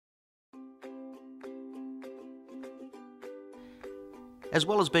As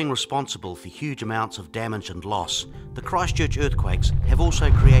well as being responsible for huge amounts of damage and loss, the Christchurch earthquakes have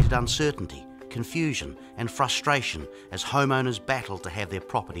also created uncertainty, confusion and frustration as homeowners battle to have their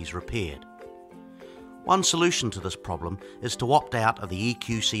properties repaired. One solution to this problem is to opt out of the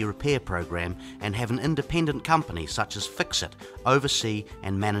EQC repair program and have an independent company such as Fix It oversee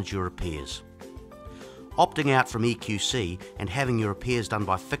and manage your repairs. Opting out from EQC and having your repairs done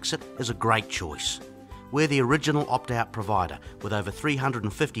by Fix It is a great choice. We're the original opt-out provider with over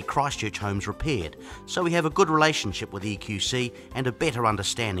 350 Christchurch homes repaired, so we have a good relationship with EQC and a better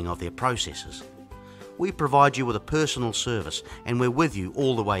understanding of their processes. We provide you with a personal service and we're with you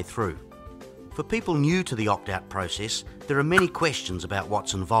all the way through. For people new to the opt-out process, there are many questions about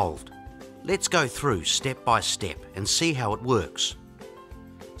what's involved. Let's go through step by step and see how it works.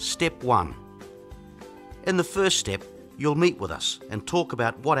 Step 1. In the first step, you'll meet with us and talk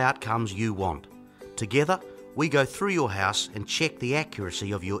about what outcomes you want. Together, we go through your house and check the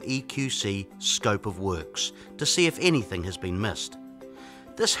accuracy of your EQC scope of works to see if anything has been missed.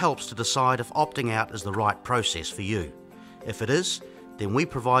 This helps to decide if opting out is the right process for you. If it is, then we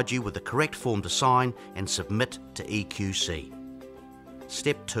provide you with the correct form to sign and submit to EQC.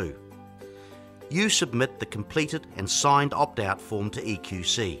 Step 2. You submit the completed and signed opt-out form to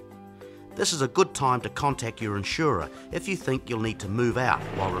EQC. This is a good time to contact your insurer if you think you'll need to move out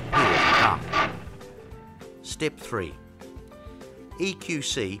while repairs are done. Step 3.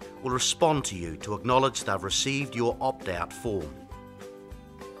 EQC will respond to you to acknowledge they've received your opt-out form.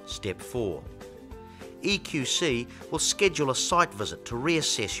 Step 4. EQC will schedule a site visit to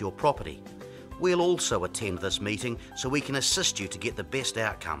reassess your property. We'll also attend this meeting so we can assist you to get the best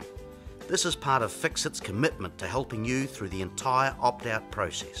outcome. This is part of Fix It's commitment to helping you through the entire opt-out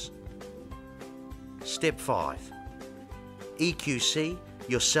process. Step 5. EQC,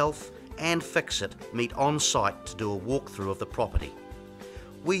 yourself and Fix It meet on site to do a walkthrough of the property.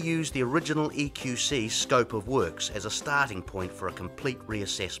 We use the original EQC scope of works as a starting point for a complete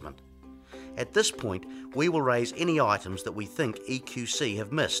reassessment. At this point, we will raise any items that we think EQC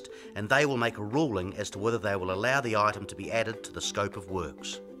have missed, and they will make a ruling as to whether they will allow the item to be added to the scope of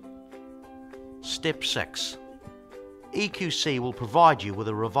works. Step 6. EQC will provide you with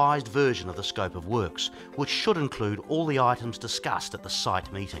a revised version of the scope of works, which should include all the items discussed at the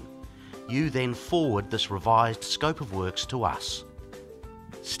site meeting. You then forward this revised scope of works to us.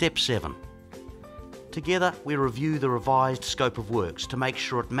 Step 7. Together we review the revised scope of works to make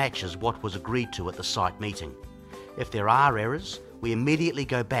sure it matches what was agreed to at the site meeting. If there are errors, we immediately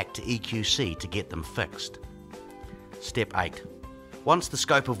go back to EQC to get them fixed. Step 8. Once the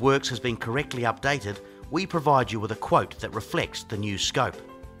scope of works has been correctly updated, we provide you with a quote that reflects the new scope.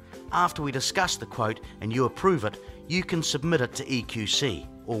 After we discuss the quote and you approve it, you can submit it to EQC,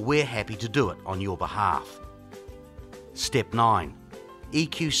 or we're happy to do it on your behalf. Step 9.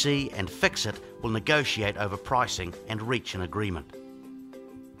 EQC and Fix It will negotiate over pricing and reach an agreement.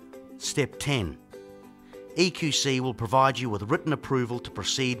 Step 10. EQC will provide you with written approval to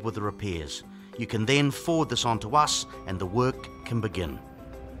proceed with the repairs. You can then forward this on to us and the work can begin.